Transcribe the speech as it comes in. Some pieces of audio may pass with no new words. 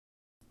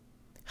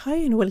Hi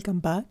and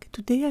welcome back.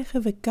 Today I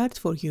have a card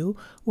for you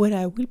where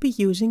I will be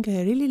using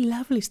a really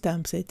lovely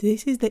stamp set.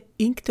 This is the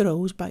Inked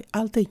Rose by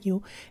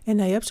Altenew and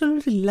I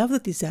absolutely love the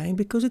design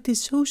because it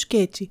is so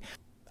sketchy.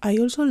 I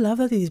also love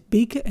that it is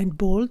big and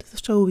bold,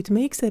 so it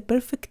makes a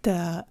perfect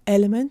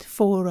element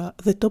for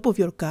the top of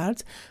your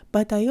cards,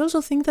 but I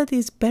also think that it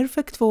is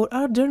perfect for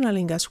art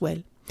journaling as well.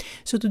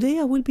 So today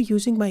I will be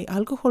using my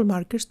alcohol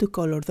markers to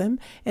color them,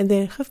 and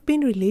there have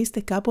been released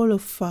a couple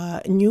of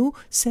new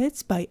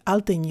sets by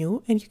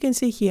Altenew, and you can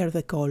see here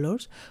the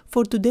colors.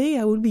 For today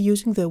I will be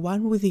using the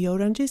one with the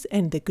oranges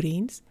and the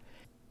greens.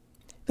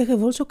 They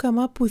have also come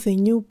up with a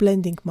new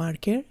blending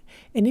marker,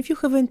 and if you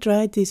haven't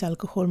tried these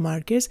alcohol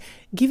markers,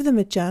 give them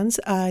a chance.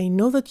 I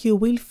know that you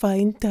will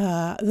find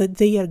that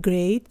they are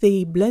great,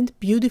 they blend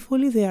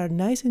beautifully, they are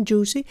nice and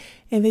juicy,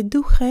 and they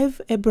do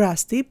have a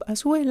brush tip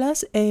as well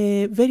as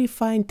a very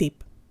fine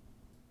tip.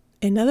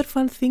 Another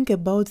fun thing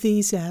about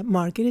these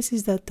markers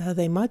is that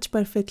they match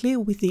perfectly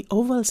with the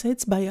oval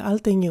sets by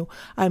Altenew.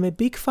 I'm a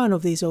big fan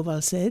of these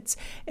oval sets,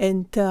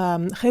 and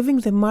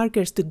having the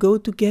markers to go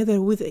together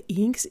with the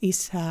inks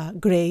is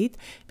great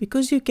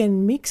because you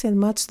can mix and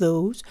match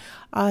those.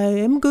 I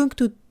am going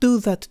to do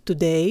that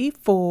today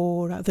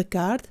for the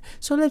card,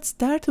 so let's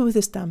start with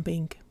the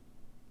stamping.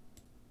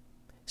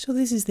 So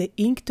this is the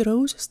Inked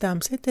Rose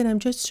stamp set, and I'm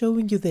just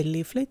showing you the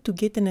leaflet to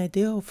get an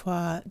idea of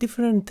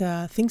different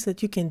things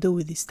that you can do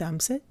with this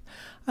stamp set.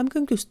 I'm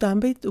going to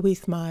stamp it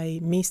with my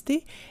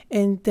MISTI,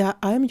 and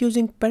I'm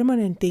using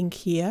permanent ink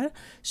here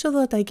so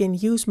that I can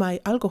use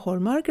my alcohol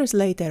markers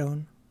later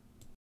on.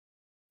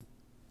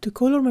 To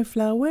color my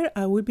flower,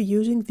 I will be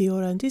using the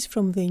oranges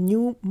from the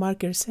new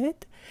marker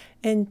set,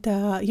 and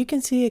you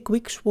can see a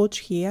quick swatch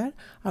here.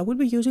 I will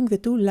be using the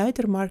two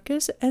lighter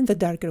markers and the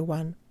darker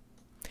one.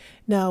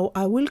 Now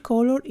I will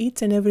color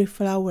each and every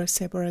flower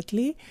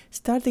separately,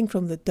 starting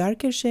from the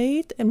darker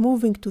shade and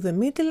moving to the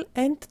middle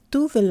and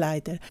to the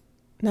lighter.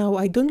 Now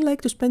I don't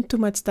like to spend too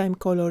much time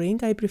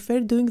coloring, I prefer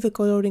doing the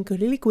coloring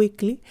really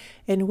quickly,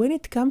 and when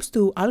it comes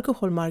to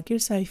alcohol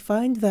markers I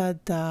find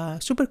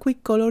that super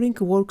quick coloring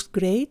works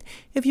great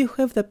if you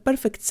have the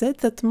perfect set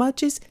that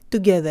matches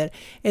together,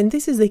 and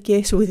this is the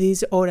case with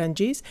these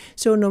oranges.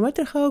 So no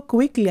matter how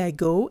quickly I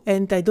go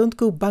and I don't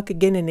go back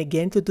again and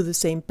again to do the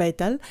same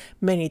petal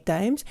many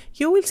times,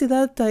 you will see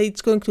that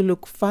it's going to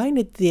look fine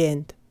at the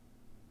end.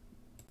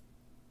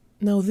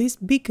 Now this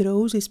big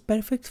rose is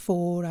perfect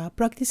for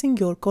practicing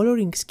your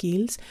coloring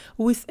skills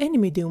with any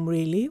medium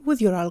really,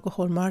 with your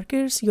alcohol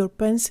markers, your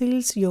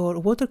pencils, your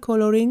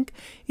watercoloring.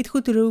 It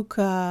would look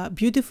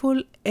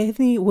beautiful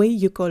any way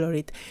you color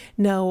it.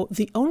 Now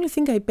the only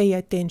thing I pay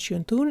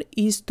attention to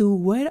is to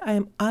where I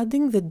am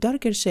adding the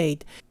darker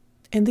shade.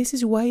 And this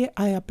is why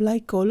I apply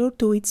color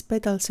to each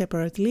petal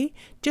separately,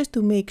 just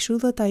to make sure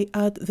that I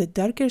add the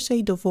darker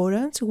shade of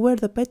orange where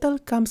the petal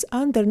comes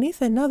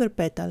underneath another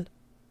petal.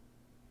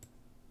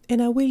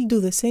 And I will do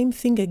the same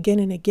thing again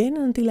and again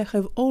until I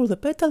have all the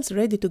petals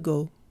ready to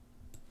go.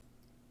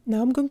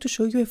 Now I'm going to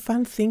show you a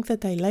fun thing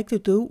that I like to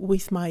do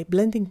with my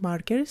blending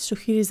markers. So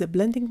here is the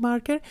blending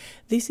marker.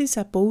 This is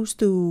supposed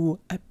to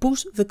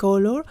push the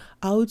color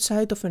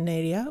outside of an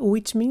area,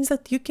 which means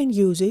that you can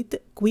use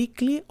it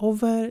quickly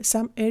over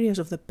some areas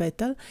of the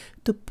petal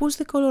to push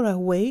the color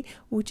away,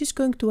 which is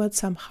going to add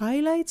some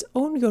highlights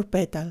on your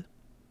petal.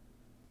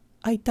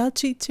 I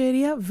touch each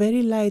area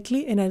very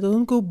lightly and I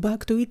don't go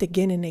back to it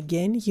again and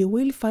again. You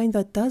will find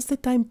that as the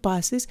time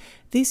passes,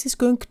 this is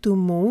going to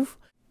move,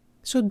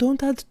 so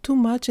don't add too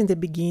much in the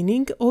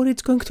beginning or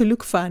it's going to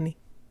look funny.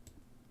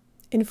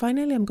 And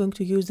finally I'm going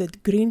to use the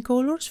green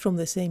colors from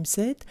the same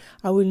set.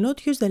 I will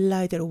not use the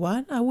lighter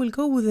one, I will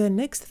go with the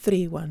next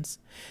three ones.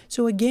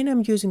 So again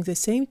I'm using the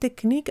same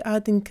technique,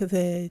 adding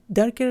the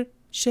darker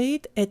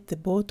shade at the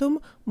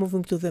bottom,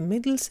 moving to the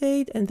middle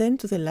shade and then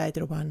to the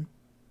lighter one.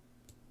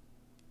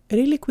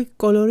 Really quick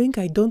coloring,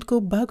 I don't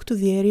go back to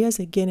the areas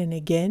again and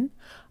again.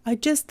 I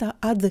just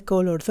add the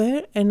color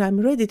there and I'm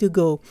ready to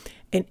go.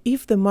 And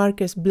if the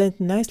markers blend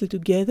nicely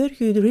together,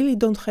 you really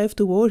don't have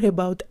to worry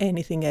about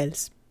anything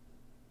else.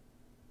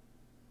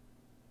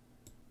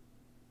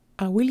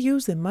 I will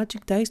use the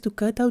magic dies to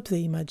cut out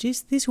the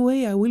images. This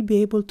way I will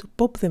be able to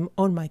pop them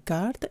on my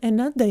card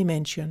and add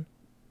dimension.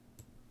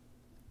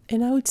 And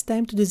now it's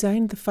time to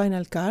design the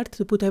final card,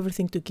 to put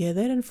everything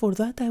together, and for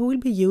that I will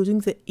be using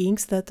the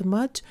inks that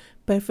match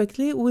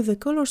perfectly with the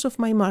colors of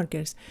my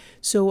markers.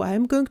 So I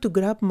am going to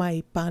grab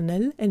my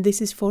panel, and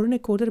this is 4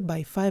 1/4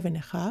 by 5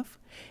 1/2,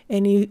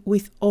 and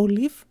with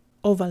olive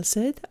oval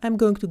set I'm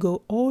going to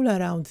go all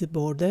around the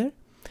border,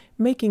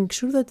 making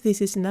sure that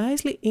this is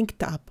nicely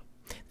inked up.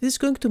 This is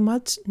going to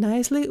match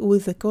nicely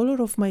with the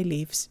color of my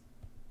leaves.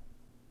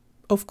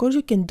 Of course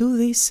you can do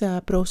this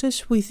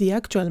process with the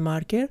actual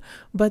marker,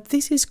 but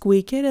this is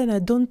quicker and I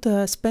don't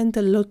spend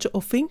a lot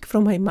of ink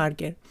from my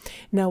marker.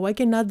 Now I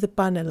can add the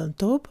panel on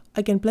top,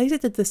 I can place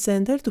it at the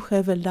center to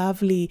have a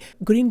lovely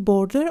green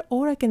border,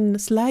 or I can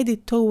slide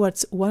it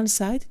towards one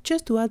side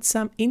just to add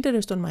some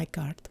interest on my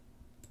card.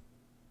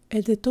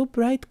 At the top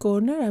right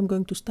corner I'm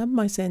going to stamp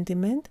my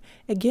sentiment,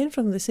 again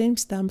from the same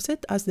stamp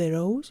set as the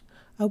rose.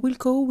 I will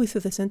go with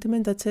the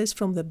sentiment that says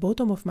from the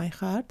bottom of my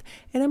heart,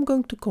 and I'm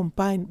going to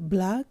combine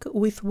black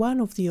with one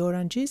of the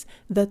oranges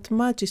that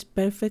matches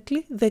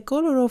perfectly the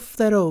color of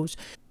the rose.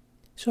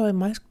 So I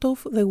masked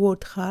off the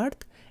word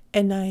heart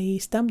and I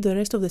stamped the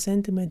rest of the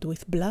sentiment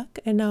with black,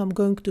 and now I'm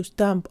going to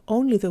stamp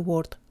only the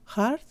word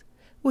heart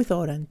with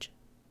orange.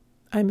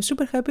 I'm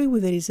super happy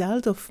with the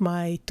result of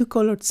my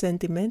two-colored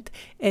sentiment,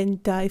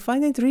 and I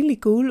find it really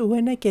cool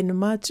when I can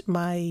match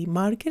my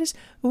markers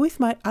with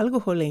my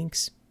alcohol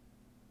inks.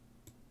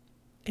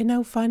 And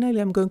now finally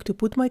I'm going to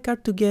put my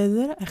card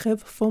together. I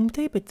have foam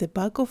tape at the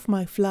back of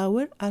my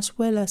flower as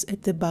well as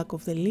at the back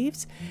of the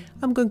leaves.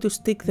 I'm going to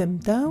stick them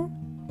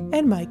down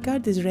and my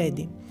card is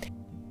ready.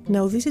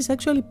 Now this is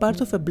actually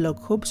part of a blog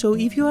hop, so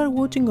if you are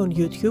watching on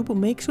YouTube,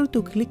 make sure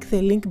to click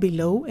the link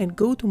below and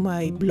go to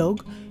my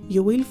blog.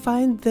 You will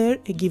find there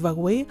a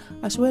giveaway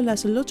as well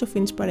as lots of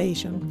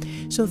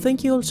inspiration. So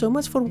thank you all so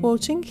much for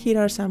watching. Here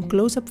are some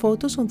close-up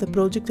photos on the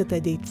project that I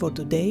did for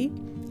today.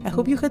 I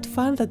hope you had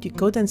fun, that you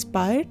got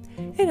inspired,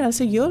 and I'll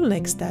see you all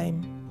next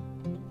time.